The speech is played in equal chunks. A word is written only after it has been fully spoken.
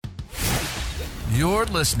You're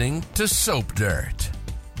listening to Soap Dirt,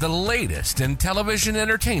 the latest in television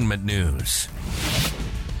entertainment news.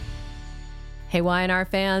 Hey, Y&R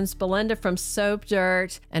fans, Belinda from Soap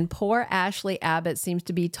Dirt, and poor Ashley Abbott seems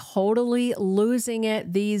to be totally losing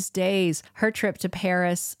it these days. Her trip to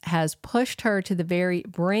Paris has pushed her to the very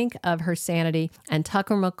brink of her sanity, and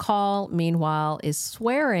Tucker McCall, meanwhile, is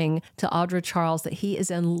swearing to Audra Charles that he is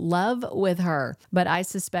in love with her. But I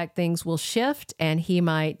suspect things will shift, and he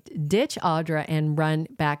might ditch Audra and run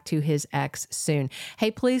back to his ex soon.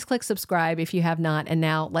 Hey, please click subscribe if you have not, and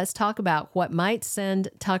now let's talk about what might send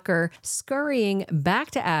Tucker scurrying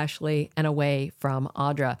back to Ashley and away from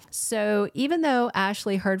Audra. So even though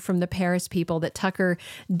Ashley heard from the Paris people that Tucker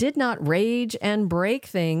did not rage and break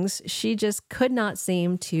things, she just could not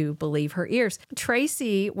seem to believe her ears.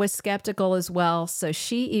 Tracy was skeptical as well, so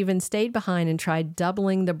she even stayed behind and tried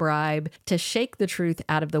doubling the bribe to shake the truth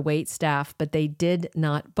out of the wait staff, but they did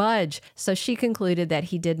not budge. So she concluded that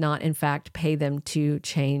he did not, in fact, pay them to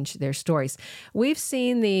change their stories. We've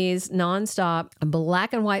seen these nonstop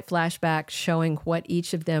black and white flashbacks showing what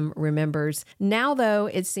each of them remembers. Now, though,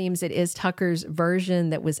 it seems it is Tucker's version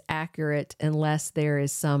that was accurate, unless there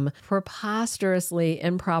is some preposterously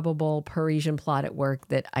improbable Parisian plot at work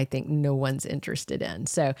that I think no one's interested in.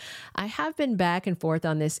 So I have been back and forth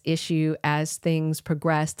on this issue as things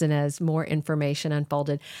progressed and as more information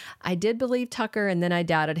unfolded. I did believe Tucker, and then I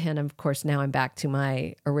doubted him. Of course, now I'm back to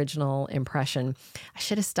my original impression. I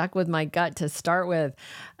should have stuck with my gut to start with.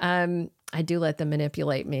 I do let them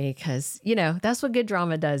manipulate me because, that's what good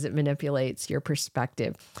drama does. It manipulates your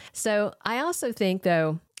perspective. So I also think,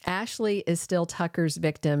 though, Ashley is still Tucker's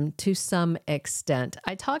victim to some extent.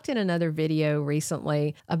 I talked in another video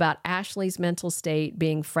recently about Ashley's mental state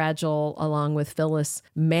being fragile, along with Phyllis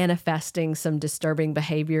manifesting some disturbing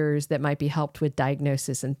behaviors that might be helped with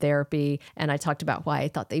diagnosis and therapy. And I talked about why I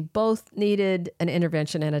thought they both needed an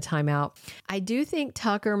intervention and a timeout. I do think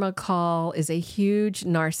Tucker McCall is a huge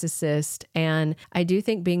narcissist, and I do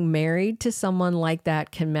think being married to someone like that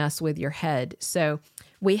can mess with your head. So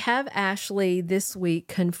we have Ashley this week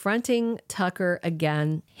confronting Tucker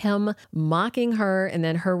again, him mocking her, and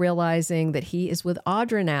then her realizing that he is with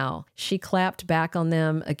Audra now. She clapped back on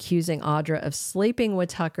them, accusing Audra of sleeping with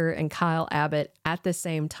Tucker and Kyle Abbott at the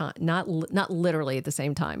same time. Not literally at the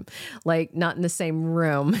same time, like not in the same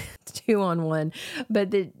room, 2-on-1,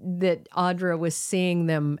 but that Audra was seeing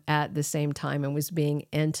them at the same time and was being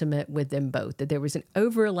intimate with them both, that there was an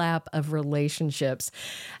overlap of relationships.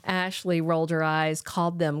 Ashley rolled her eyes,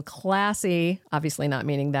 called them classy, obviously not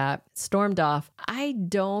meaning that, stormed off. I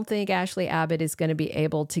don't think Ashley Abbott is going to be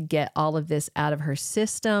able to get all of this out of her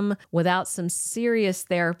system without some serious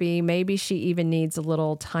therapy. Maybe she even needs a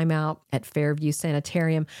little timeout at Fairview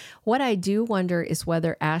Sanitarium. What I do wonder is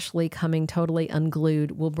whether Ashley coming totally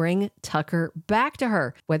unglued will bring Tucker back to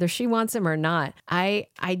her, whether she wants him or not. I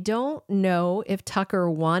don't know if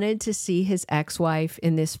Tucker wanted to see his ex-wife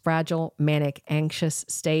in this fragile, manic, anxious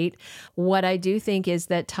state. What I do think is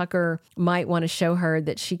that Tucker might want to show her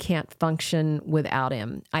that she can't function without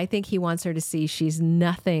him. I think he wants her to see she's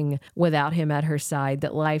nothing without him at her side,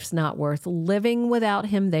 that life's not worth living without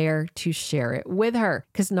him there to share it with her,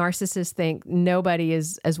 because narcissists think nobody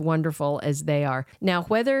is as wonderful as they are. Now,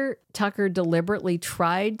 whether Tucker deliberately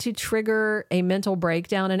tried to trigger a mental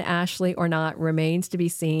breakdown in Ashley or not remains to be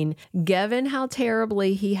seen. Given how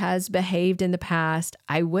terribly he has behaved in the past,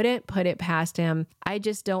 I wouldn't put it past him. I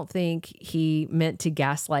just don't think he meant to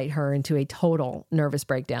gaslight her into a total nervous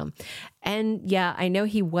breakdown. And yeah, I know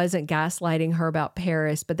he wasn't gaslighting her about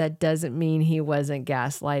Paris, but that doesn't mean he wasn't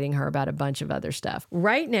gaslighting her about a bunch of other stuff.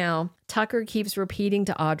 Right now, Tucker keeps repeating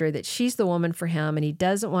to Audra that she's the woman for him and he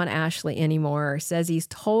doesn't want Ashley anymore, says he's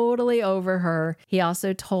totally over her. He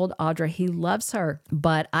also told Audra he loves her.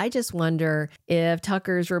 But I just wonder if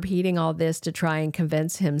Tucker's repeating all this to try and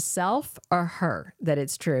convince himself or her that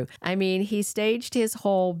it's true. I mean, he staged his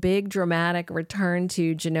whole big dramatic return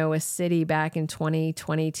to Genoa City back in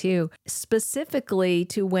 2022, specifically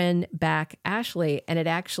to win back Ashley. And it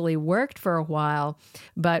actually worked for a while.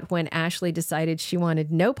 But when Ashley decided she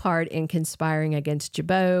wanted no part in conspiring against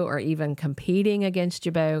Jabot or even competing against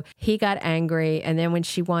Jabot, he got angry. And then when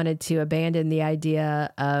she wanted to abandon the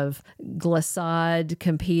idea of Glissade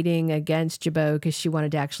competing against Jabot because she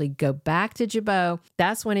wanted to actually go back to Jabot,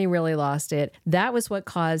 that's when he really lost it. That was what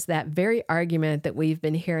caused that very argument that we've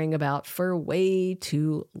been hearing about for way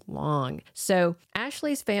too long. So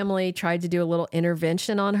Ashley's family tried to do a little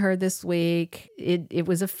intervention on her this week. It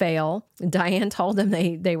was a fail. Diane told them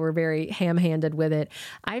they were very ham-handed with it.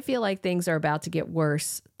 I feel like things are about to get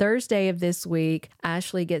worse. Thursday of this week,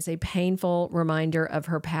 Ashley gets a painful reminder of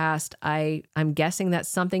her past. I'm guessing that's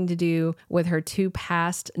something to do with her 2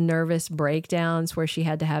 past nervous breakdowns where she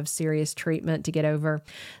had to have serious treatment to get over.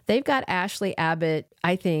 They've got Ashley Abbott,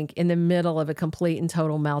 I think, in the middle of a complete and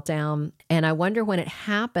total meltdown. And I wonder when it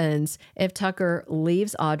happens if Tucker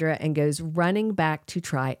leaves Audra and goes running back to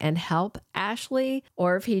try and help Ashley,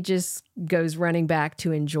 or if he just goes running back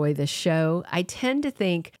to enjoy the show. I tend to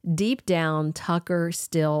think deep down, Tucker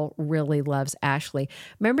still really loves Ashley.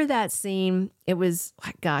 Remember that scene? It was,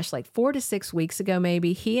 like 4 to 6 weeks ago,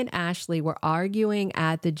 maybe. He and Ashley were arguing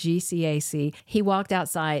at the GCAC. He walked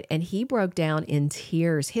outside and he broke down in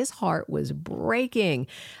tears. His heart was breaking.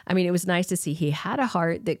 I mean, it was nice to see he had a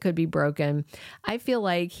heart that could be broken. I feel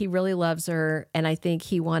like he really loves her, and I think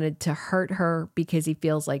he wanted to hurt her because he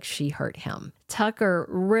feels like she hurt him. Tucker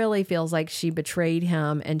really feels like she betrayed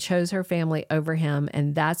him and chose her family over him,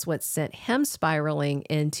 and that's what sent him spiraling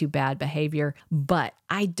into bad behavior. But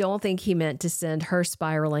I don't think he meant to send her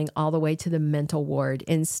spiraling all the way to the mental ward.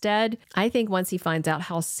 Instead, I think once he finds out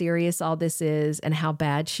how serious all this is and how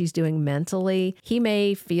bad she's doing mentally, he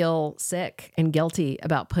may feel sick and guilty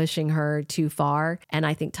about pushing her too far. And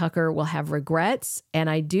I think Tucker will have regrets. And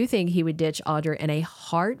I do think he would ditch Audra in a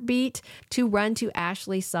heartbeat to run to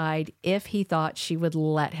Ashley's side if he thought she would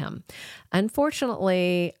let him.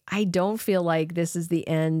 Unfortunately, I don't feel like this is the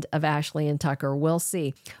end of Ashley and Tucker. We'll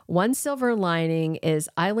see. One silver lining is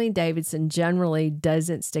Eileen Davidson generally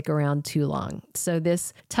doesn't stick around too long. So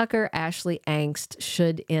this Tucker-Ashley angst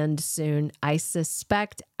should end soon. I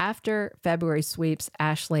suspect after February sweeps,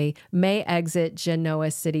 Ashley may exit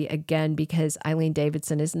Genoa City again because Eileen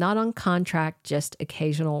Davidson is not on contract, just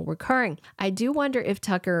occasional recurring. I do wonder if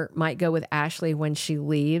Tucker might go with Ashley when she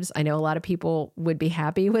leaves. I know a lot of people would be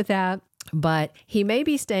happy with that. But he may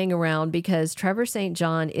be staying around because Trevor St.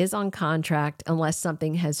 John is on contract unless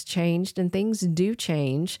something has changed, and things do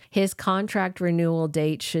change. His contract renewal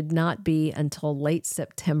date should not be until late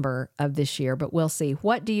September of this year, but we'll see.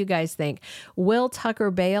 What do you guys think? Will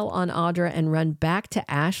Tucker bail on Audra and run back to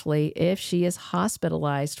Ashley if she is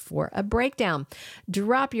hospitalized for a breakdown?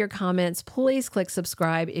 Drop your comments. Please click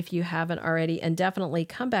subscribe if you haven't already, and definitely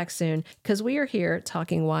come back soon because we are here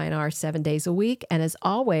talking Y&R 7 days a week. And as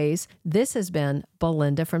always, this has been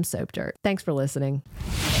Belinda from Soap Dirt. Thanks for listening.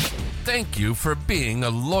 Thank you for being a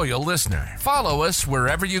loyal listener. Follow us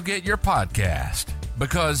wherever you get your podcast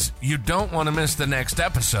because you don't want to miss the next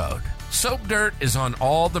episode. Soap Dirt is on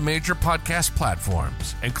all the major podcast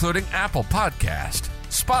platforms, including Apple Podcast,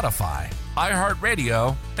 Spotify,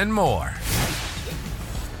 iHeartRadio, and more.